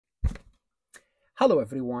Hello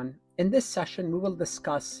everyone. In this session, we will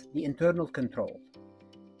discuss the internal control.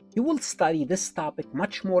 You will study this topic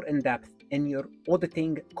much more in depth in your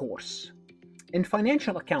auditing course. In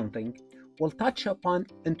financial accounting, we'll touch upon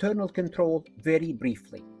internal control very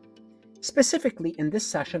briefly. Specifically, in this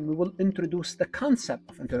session, we will introduce the concept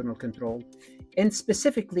of internal control and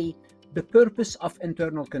specifically the purpose of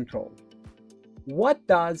internal control. What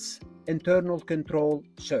does internal control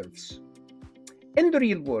serves? In the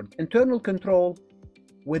real world, internal control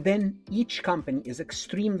within each company is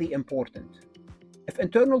extremely important. If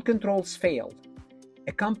internal controls fail,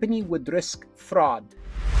 a company would risk fraud,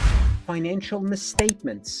 financial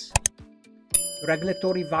misstatements,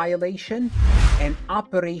 regulatory violation, and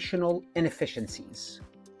operational inefficiencies.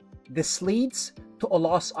 This leads to a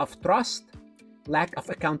loss of trust, lack of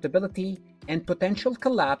accountability, and potential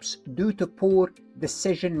collapse due to poor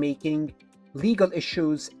decision-making, legal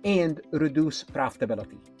issues, and reduced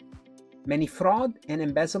profitability. Many fraud and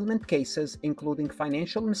embezzlement cases, including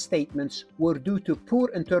financial misstatements, were due to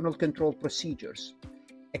poor internal control procedures.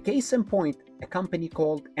 A case in point, a company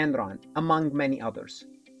called Enron, among many others.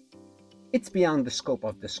 It's beyond the scope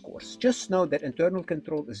of this course. Just know that internal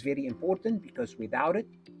control is very important because without it,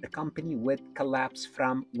 the company would collapse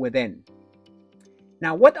from within.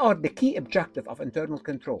 Now, what are the key objectives of internal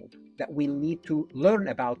control that we'll need to learn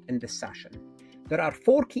about in this session? There are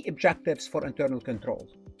 4 key objectives for internal control.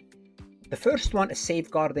 The first one is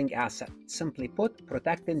safeguarding asset. Simply put,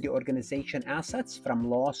 protecting the organization assets from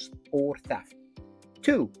loss or theft.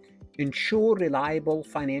 2, ensure reliable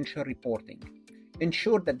financial reporting.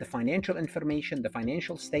 Ensure that the financial information, the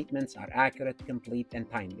financial statements are accurate, complete, and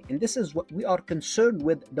timely. And this is what we are concerned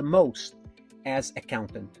with the most as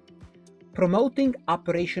accountant. Promoting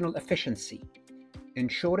operational efficiency.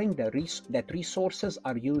 Ensuring that resources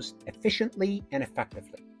are used efficiently and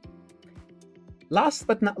effectively. Last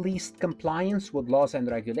but not least, compliance with laws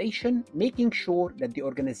and regulation, making sure that the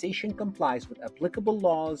organization complies with applicable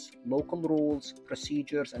laws, local rules,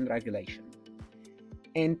 procedures, and regulation.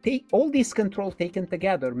 And all these controls taken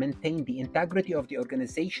together maintain the integrity of the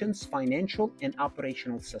organization's financial and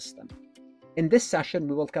operational system. In this session,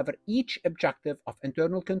 we will cover each objective of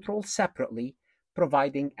internal control separately,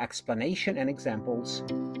 providing explanation and examples.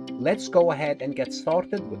 Let's go ahead and get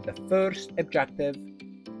started with the first objective,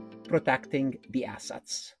 protecting the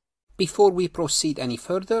assets. Before we proceed any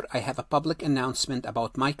further, I have a public announcement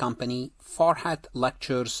about my company,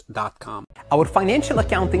 farhatlectures.com. Our financial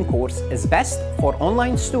accounting course is best for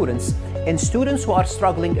online students and students who are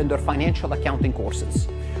struggling in their financial accounting courses.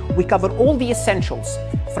 We cover all the essentials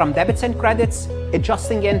from debits and credits,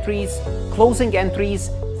 adjusting entries, closing entries,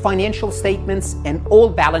 financial statements, and all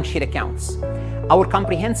balance sheet accounts. Our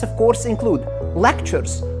comprehensive course includes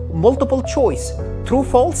lectures, multiple choice, true,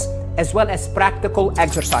 false, as well as practical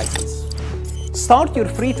exercises. Start your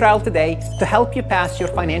free trial today to help you pass your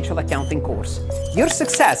financial accounting course. Your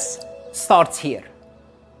success starts here.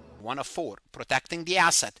 One of 4, protecting the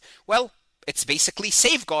asset. Well, it's basically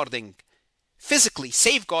safeguarding, physically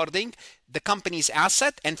safeguarding the company's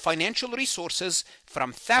asset and financial resources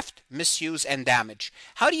from theft, misuse, and damage.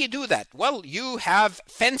 How do you do that? Well, you have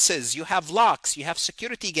fences, you have locks, you have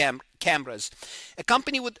security cameras. A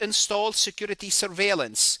company would install security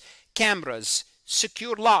surveillance, cameras,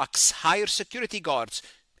 secure locks, hire security guards,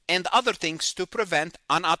 and other things to prevent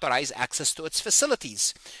unauthorized access to its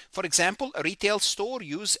facilities. For example, a retail store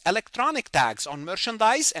use electronic tags on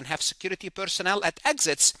merchandise and have security personnel at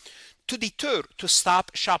exits to deter, to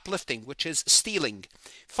stop shoplifting, which is stealing.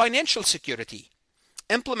 Financial security,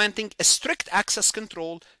 implementing a strict access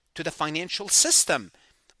control to the financial system.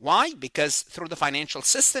 Why? Because through the financial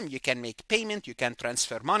system, you can make payment, you can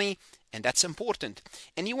transfer money, and that's important.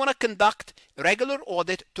 And you want to conduct regular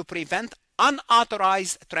audit to prevent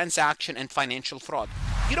unauthorized transaction and financial fraud.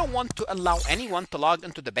 You don't want to allow anyone to log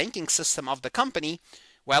into the banking system of the company,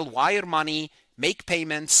 wire money, make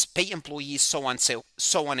payments, pay employees, so on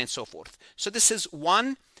and so forth. So this is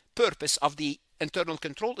one purpose of the internal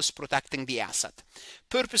control, is protecting the asset.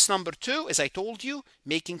 Purpose number 2, as I told you,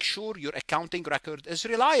 making sure your accounting record is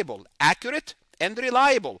reliable, accurate, and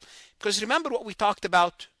reliable. Because remember what we talked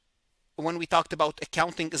about when we talked about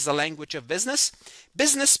accounting is the language of business.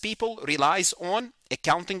 Business people relies on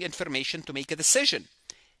accounting information to make a decision.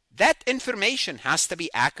 That information has to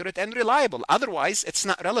be accurate and reliable. Otherwise, it's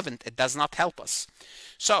not relevant. It does not help us.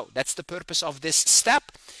 So that's the purpose of this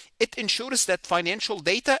step. It ensures that financial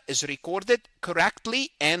data is recorded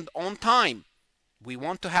correctly and on time. We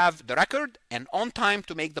want to have the record and on time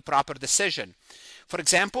to make the proper decision. For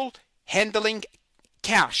example, handling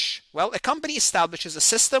cash. Well, a company establishes a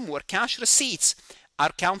system where cash receipts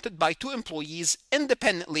are counted by 2 employees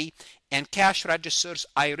independently, and cash registers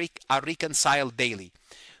are reconciled daily.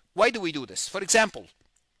 Why do we do this? For example,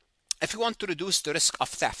 if we want to reduce the risk of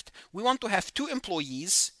theft, we want to have 2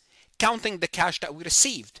 employees counting the cash that we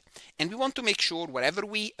received. And we want to make sure whatever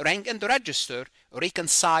we rank in the register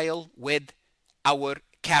reconcile with our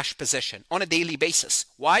cash position on a daily basis.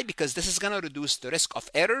 Why? Because this is going to reduce the risk of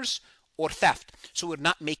errors or theft, so we're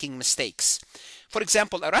not making mistakes. For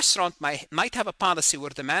example, a restaurant might have a policy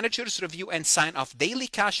where the managers review and sign off daily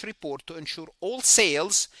cash report to ensure all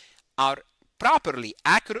sales are properly,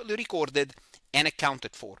 accurately recorded and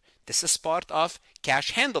accounted for. This is part of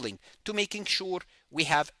cash handling, to making sure we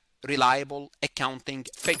have reliable accounting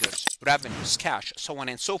figures, revenues, cash, so on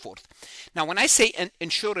and so forth. Now, when I say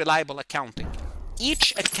ensure reliable accounting,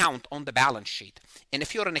 each account on the balance sheet, and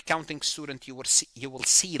if you're an accounting student, you will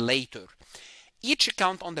see later, each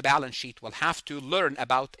account on the balance sheet will have to learn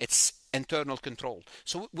about its internal control.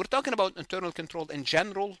 So we're talking about internal control in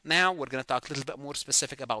general now. We're going to talk a little bit more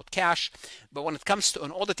specific about cash, but when it comes to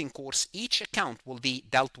an auditing course, each account will be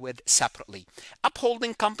dealt with separately.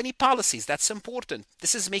 Upholding company policies, that's important.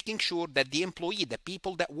 This is making sure that the employee, the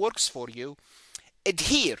people that works for you,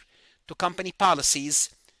 adhere to company policies,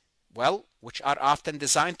 well, which are often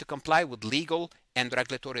designed to comply with legal and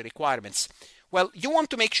regulatory requirements. Well, you want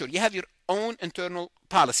to make sure you have your own internal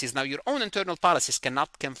policies. Now, your own internal policies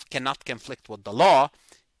cannot conflict with the law,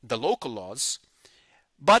 the local laws,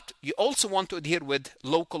 but you also want to adhere with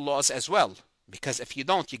local laws as well, because if you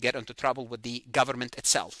don't, you get into trouble with the government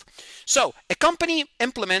itself. So, a company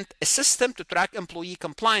implement a system to track employee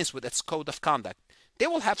compliance with its code of conduct. They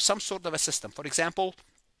will have some sort of a system. For example,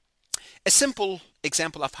 a simple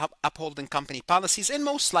example of upholding company policies, and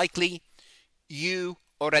most likely you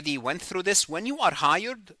already went through this. When you are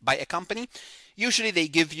hired by a company, usually they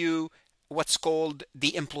give you what's called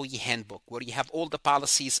the employee handbook, where you have all the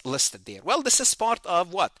policies listed there. Well, this is part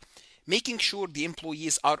of what? Making sure the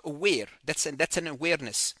employees are aware. That's an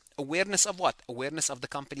awareness. Awareness of what? Awareness of the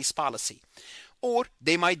company's policy. Or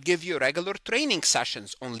they might give you regular training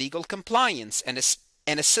sessions on legal compliance and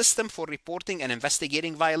a system for reporting and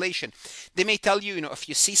investigating violation. They may tell you, if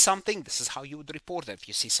you see something, this is how you would report it. If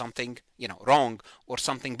you see something, wrong or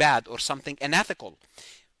something bad or something unethical.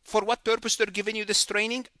 For what purpose they're giving you this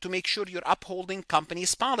training? To make sure you're upholding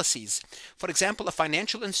company's policies. For example, a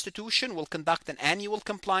financial institution will conduct an annual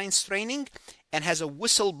compliance training and has a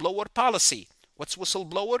whistleblower policy. What's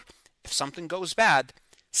whistleblower? If something goes bad,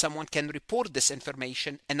 someone can report this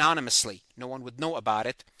information anonymously. No one would know about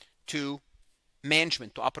it to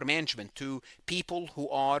management, to upper management, to people who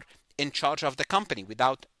are in charge of the company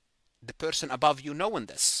without the person above you knowing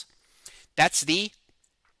this. That's the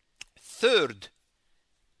third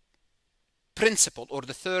principle, or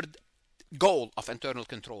the third goal of internal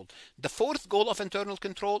control. The fourth goal of internal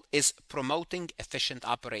control is promoting efficient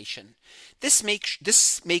operation. This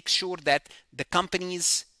makes sure that the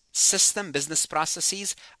company's system, business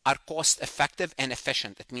processes are cost effective and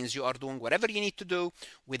efficient. It means you are doing whatever you need to do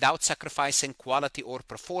without sacrificing quality or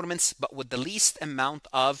performance, but with the least amount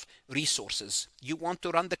of resources. You want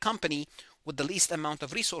to run the company with the least amount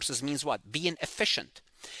of resources. Means what? Being efficient.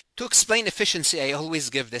 To explain efficiency, I always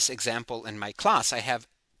give this example in my class. I have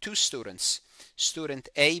 2 students, student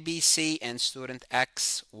ABC and student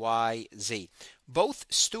XYZ. Both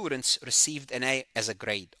students received an A as a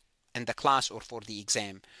grade in the class or for the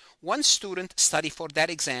exam. One student studied for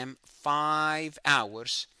that exam 5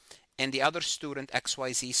 hours, and the other student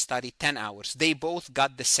XYZ studied 10 hours. They both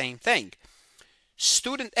got the same thing.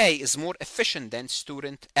 Student A is more efficient than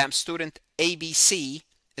student ABC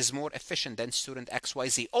is more efficient than student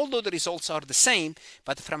XYZ. Although the results are the same,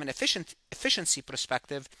 but from an efficiency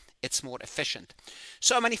perspective, it's more efficient.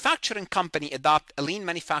 So a manufacturing company adopt a lean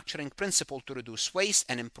manufacturing principle to reduce waste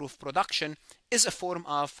and improve production is a form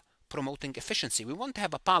of promoting efficiency. We want to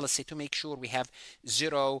have a policy to make sure we have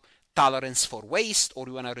zero tolerance for waste, or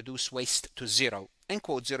we want to reduce waste to zero. In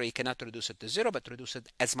quote zero, you cannot reduce it to zero, but reduce it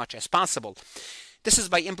as much as possible. This is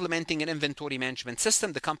by implementing an inventory management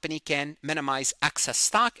system. The company can minimize excess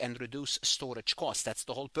stock and reduce storage costs. That's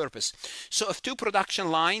the whole purpose. So if 2 production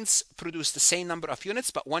lines produce the same number of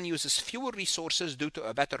units, but one uses fewer resources due to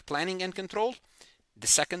a better planning and control, the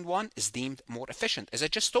second one is deemed more efficient. As I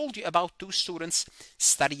just told you about 2 students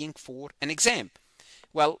studying for an exam.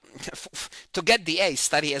 Well, to get the A,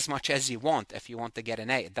 study as much as you want. If you want to get an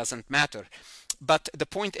A, it doesn't matter. But the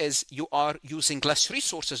point is, you are using less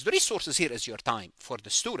resources. The resources here is your time for the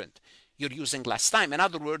student. You're using less time. In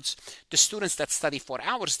other words, the students that study 4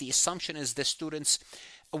 hours, the assumption is the students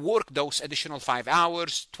work those additional 5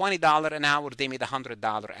 hours, $20 an hour, they made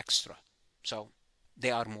 $100 extra. So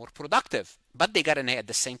they are more productive. but they got an A at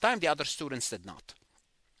the same time. The other students did not.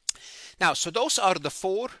 Now, so those are the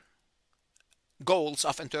 4 goals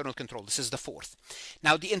of internal control. This is the 4th.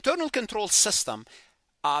 Now, the internal control system,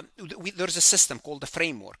 there's a system called the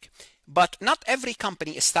framework, but not every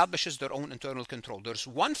company establishes their own internal control. There's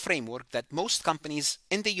one framework that most companies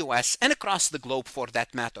in the US and across the globe for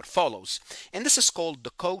that matter follows, and this is called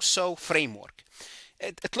the COSO framework.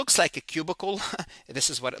 It looks like a cubicle. This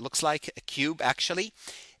is what it looks like, a cube actually.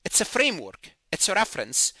 It's a framework. It's a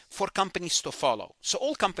reference for companies to follow. So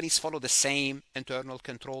all companies follow the same internal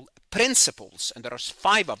control principles, and there are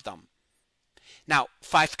 5 of them. Now,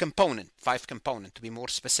 5 component to be more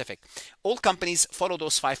specific. All companies follow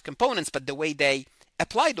those 5 components, but the way they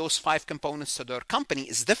apply those 5 components to their company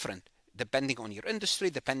is different, depending on your industry,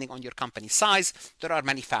 depending on your company size. There are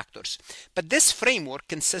many factors. But this framework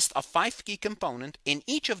consists of 5 key components, and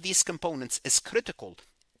each of these components is critical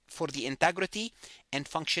for the integrity and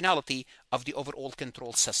functionality of the overall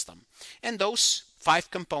control system. And those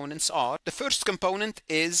 5 components are: the first component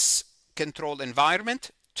is control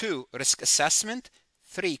environment, 2, risk assessment,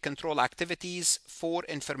 3, control activities, 4,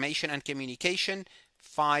 information and communication,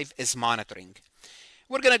 5 is monitoring.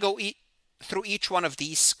 We're going to go through each one of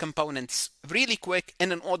these components really quick.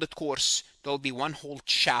 In an audit course, there'll be one whole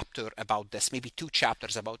chapter about this, maybe 2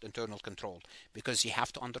 chapters about internal control, because you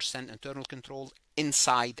have to understand internal control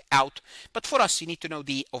inside out. But for us, you need to know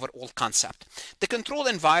the overall concept. The control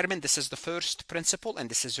environment, this is the first principle, and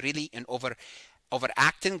this is really an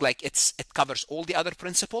overacting, like it covers all the other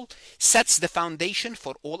principle, sets the foundation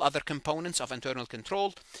for all other components of internal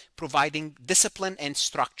control, providing discipline and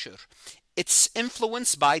structure. It's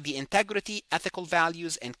influenced by the integrity, ethical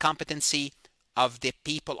values, and competency of the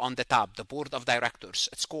people on the top, the board of directors.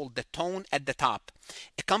 It's called the tone at the top.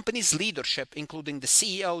 A company's leadership, including the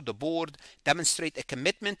CEO, the board, demonstrate a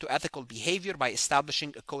commitment to ethical behavior by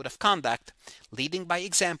establishing a code of conduct, leading by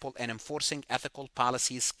example, and enforcing ethical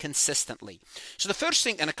policies consistently. So the first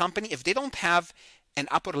thing in a company, if they don't have an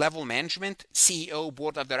upper level management, CEO,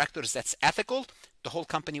 board of directors that's ethical, the whole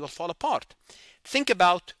company will fall apart. Think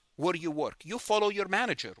about where you work. You follow your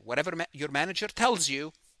manager. Whatever your manager tells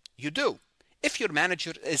you, you do. If your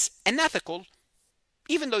manager is unethical,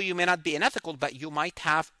 even though you may not be unethical, but you might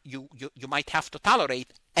have to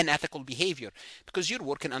tolerate unethical behavior because you're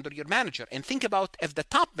working under your manager. And think about if the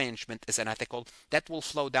top management is unethical, that will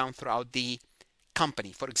flow down throughout the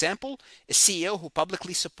company. For example, a CEO who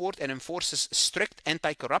publicly supports and enforces strict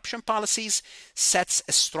anti-corruption policies sets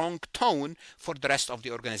a strong tone for the rest of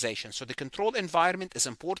the organization. So the control environment is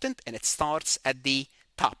important, and it starts at the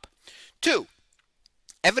top. 2,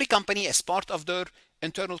 every company, as part of their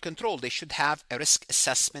internal control, they should have a risk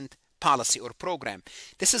assessment policy or program.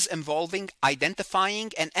 This is involving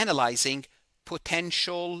identifying and analyzing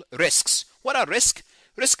potential risks. What are risks?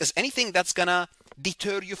 Risk is anything that's gonna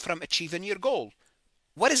deter you from achieving your goal.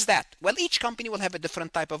 What is that? Well, each company will have a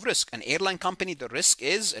different type of risk. An airline company, the risk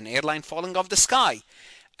is an airline falling off the sky.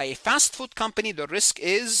 A fast food company, the risk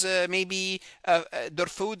is maybe their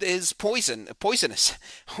food is poisonous,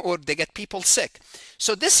 or they get people sick.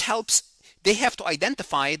 So this helps. They have to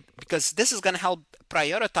identify it because this is going to help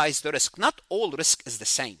prioritize the risk. Not all risk is the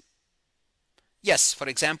same. Yes, for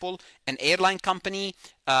example, an airline company,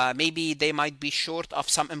 maybe they might be short of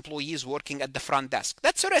some employees working at the front desk.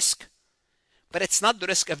 That's a risk. But it's not the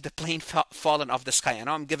risk of the plane falling off the sky. I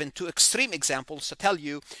know I'm giving 2 extreme examples to tell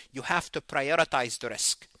you you have to prioritize the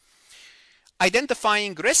risk.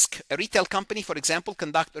 Identifying risk. A retail company, for example,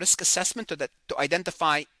 conduct risk assessment to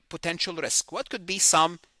identify potential risk. What could be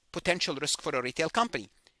some potential risk for a retail company?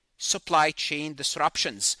 Supply chain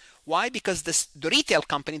disruptions. Why? Because the retail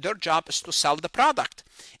company, their job is to sell the product.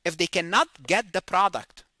 If they cannot get the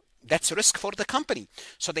product, that's a risk for the company.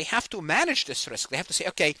 So they have to manage this risk. They have to say,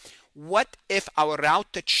 okay, what if our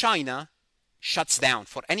route to China shuts down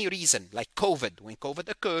for any reason, like COVID? When COVID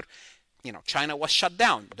occurred, China was shut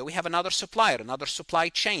down. Do we have another supplier, another supply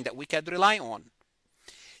chain that we can rely on?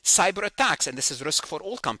 Cyber attacks, and this is risk for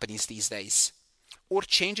all companies these days. Or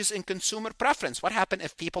changes in consumer preference. What happens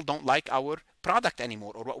if people don't like our product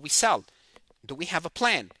anymore or what we sell? Do we have a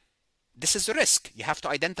plan? This is a risk. You have to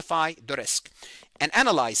identify the risk and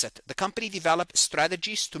analyze it. The company develops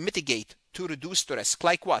strategies to mitigate, to reduce the risk.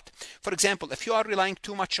 Like what? For example, if you are relying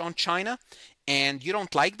too much on China and you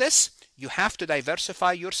don't like this, you have to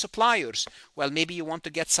diversify your suppliers. Well, maybe you want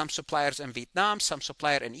to get some suppliers in Vietnam, some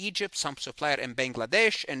supplier in Egypt, some supplier in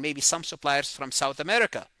Bangladesh, and maybe some suppliers from South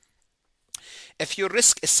America. If your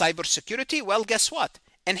risk is cybersecurity, well, guess what?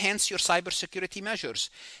 Enhance your cybersecurity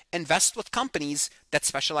measures. Invest with companies that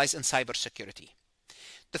specialize in cybersecurity.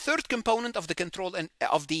 The third component of the control and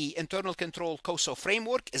of the internal control COSO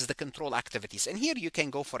framework is the control activities. And here you can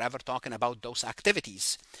go forever talking about those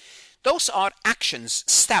activities. Those are actions,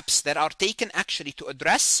 steps that are taken actually to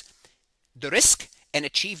address the risk and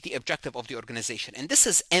achieve the objective of the organization. And this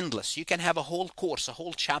is endless. You can have a whole course, a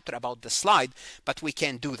whole chapter about this slide, but we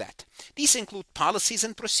can't do that. These include policies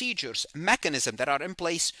and procedures, mechanisms that are in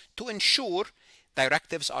place to ensure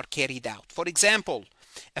directives are carried out. For example,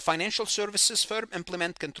 a financial services firm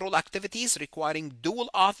implement control activities requiring dual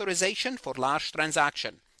authorization for large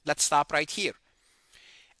transaction. Let's stop right here.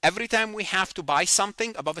 Every time we have to buy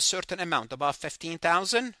something above a certain amount, above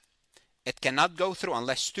 15,000, it cannot go through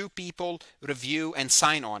unless two people review and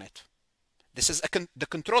sign on it. This is the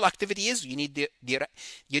control activity is you need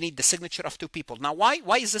the signature of two people. Now,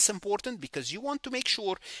 why is this important? Because you want to make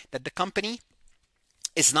sure that the company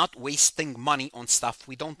is not wasting money on stuff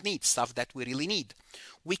we don't need, stuff that we really need.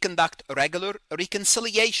 We conduct a regular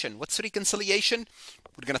reconciliation. What's reconciliation?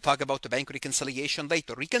 We're going to talk about the bank reconciliation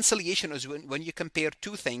later. Reconciliation is when you compare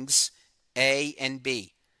two things, A and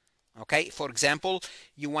B. Okay, for example,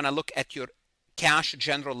 you want to look at your cash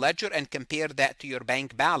general ledger and compare that to your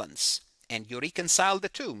bank balance. And you reconcile the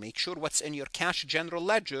two. Make sure what's in your cash general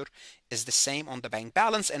ledger is the same on the bank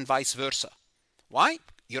balance and vice versa. Why?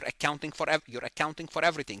 You're accounting for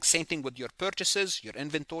everything. Same thing with your purchases, your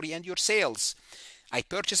inventory, and your sales. I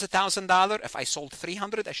purchased $1,000. If I sold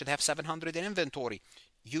 300, I should have 700 in inventory.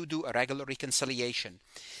 You do a regular reconciliation.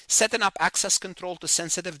 Setting up access control to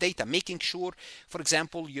sensitive data, making sure, for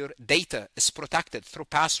example, your data is protected through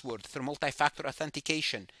password, through multi-factor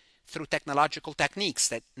authentication, through technological techniques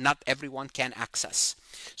that not everyone can access.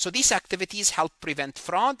 So these activities help prevent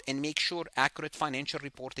fraud and make sure accurate financial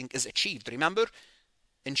reporting is achieved. Remember,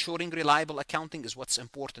 ensuring reliable accounting is what's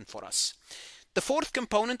important for us. The fourth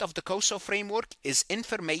component of the COSO framework is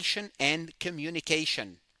information and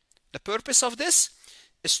communication. The purpose of this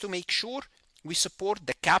is to make sure we support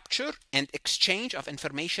the capture and exchange of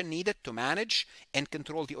information needed to manage and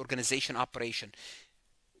control the organization operation.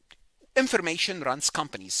 Information runs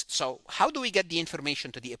companies. So how do we get the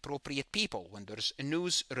information to the appropriate people? When there's a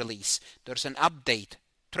news release, there's an update,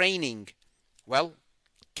 training, well,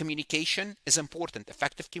 communication is important.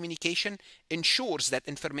 Effective communication ensures that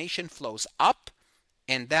information flows up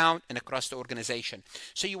and down and across the organization.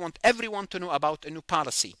 So you want everyone to know about a new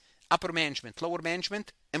policy, upper management, lower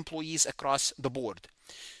management, employees across the board.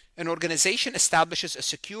 An organization establishes a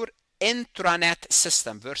secure intranet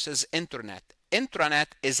system versus internet. Intranet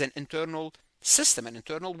is an internal system, an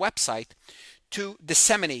internal website to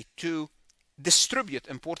disseminate, to distribute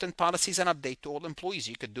important policies and update to all employees.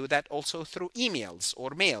 You could do that also through emails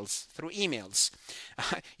or mails, through emails.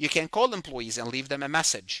 You can call employees and leave them a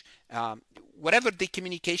message. Whatever the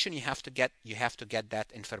communication, you have to get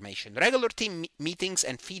that information. Regular team meetings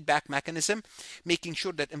and feedback mechanism, making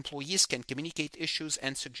sure that employees can communicate issues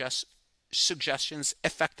and suggestions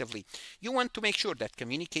effectively. You want to make sure that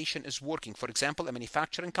communication is working. For example, a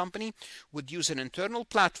manufacturing company would use an internal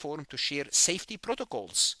platform to share safety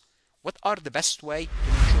protocols. What are the best way to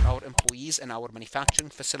make sure our employees and our manufacturing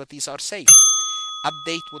facilities are safe?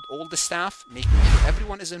 Update with all the staff, making sure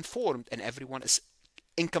everyone is informed and everyone is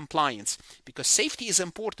in compliance, because safety is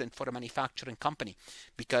important for a manufacturing company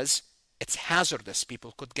because it's hazardous.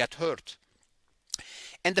 People could get hurt.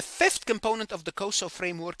 And the fifth component of the COSO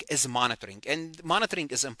framework is monitoring. And monitoring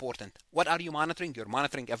is important. What are you monitoring? You're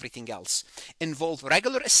monitoring everything else. Involve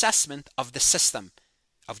regular assessment of the system,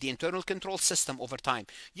 of the internal control system over time.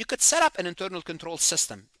 You could set up an internal control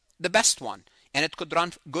system, the best one, and it could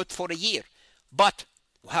run good for a year. But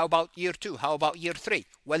how about year 2? How about year 3?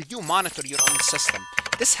 Well, you monitor your own system.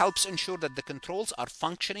 This helps ensure that the controls are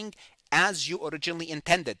functioning as you originally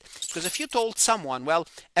intended. Because if you told someone, well,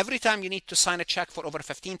 every time you need to sign a check for over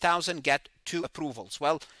 15,000, get 2 approvals.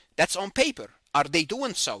 Well, that's on paper. Are they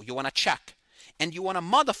doing so? You want to check. And you want to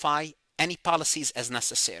modify any policies as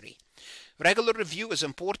necessary. Regular review is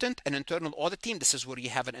important. An internal audit team, this is where you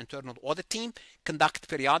have an internal audit team, conduct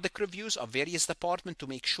periodic reviews of various departments to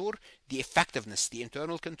make sure the effectiveness, the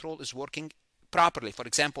internal control is working properly. For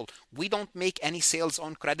example, we don't make any sales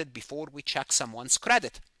on credit before we check someone's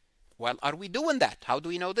credit. Well, are we doing that? How do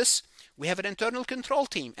we know this? We have an internal control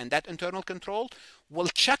team, and that internal control will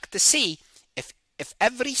check to see if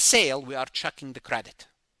every sale we are checking the credit.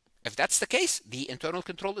 If that's the case, the internal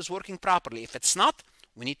control is working properly. If it's not,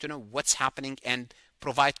 we need to know what's happening and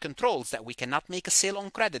provide controls that we cannot make a sale on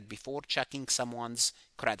credit before checking someone's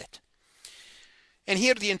credit. And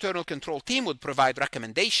here the internal control team would provide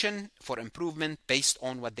recommendation for improvement based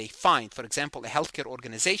on what they find. For example, a healthcare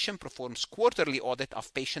organization performs quarterly audit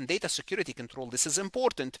of patient data security control. This is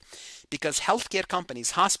important because healthcare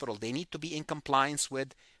companies, hospitals, they need to be in compliance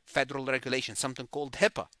with federal regulations, something called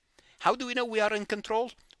HIPAA. How do we know we are in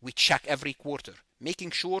control? We check every quarter,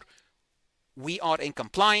 making sure we are in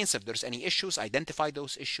compliance. If there's any issues, identify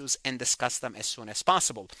those issues and discuss them as soon as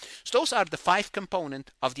possible. So those are the 5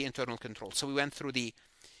 components of the internal control. So we went through the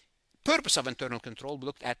purpose of internal control. We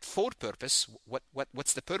looked at 4 purpose.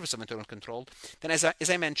 What's the purpose of internal control? Then as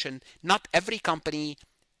I mentioned, not every company,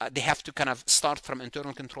 they have to kind of start from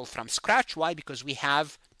internal control from scratch. Why? Because we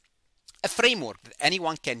have a framework that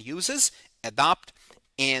anyone can use, adopt,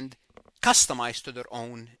 and customize to their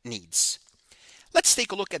own needs. Let's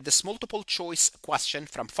take a look at this multiple choice question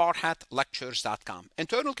from farhatlectures.com.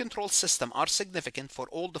 Internal control systems are significant for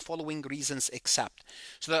all the following reasons except.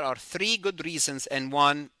 So there are 3 good reasons and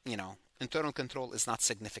 1, internal control is not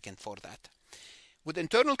significant for that. Would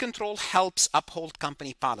internal control helps uphold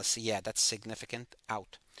company policy? Yeah, that's significant.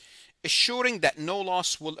 Out. Assuring that no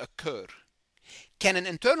loss will occur. Can an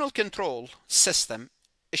internal control system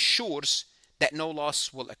assures that no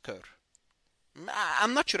loss will occur?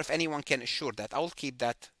 I'm not sure if anyone can assure that. I'll keep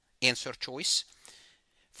that answer choice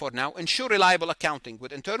for now. Ensure reliable accounting.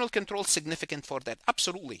 With internal control significant for that?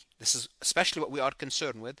 Absolutely. This is especially what we are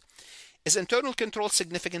concerned with. Is internal control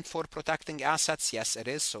significant for protecting assets? Yes, it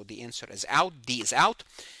is. So the answer is out. D is out.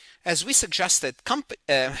 As we suggested,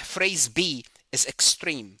 phrase B is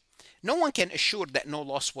extreme. No one can assure that no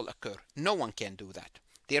loss will occur. No one can do that.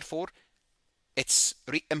 Therefore, it's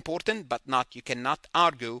important, but not. You cannot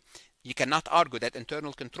argue that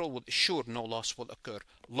internal control will assure no loss will occur.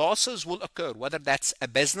 Losses will occur, whether that's a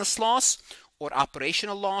business loss or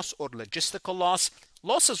operational loss or logistical loss.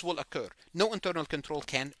 Losses will occur. No internal control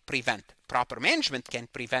can prevent. Proper management can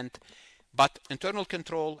prevent, but internal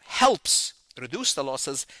control helps reduce the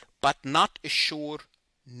losses, but not assure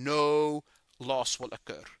no loss will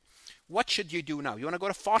occur. What should you do now? You want to go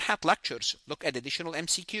to Farhat Lectures, look at additional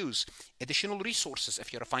MCQs, additional resources.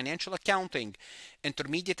 If you're a financial accounting,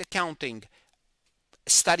 intermediate accounting,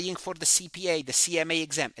 studying for the CPA, the CMA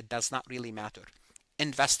exam, it does not really matter.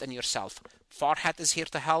 Invest in yourself. Farhat is here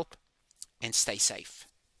to help, and stay safe.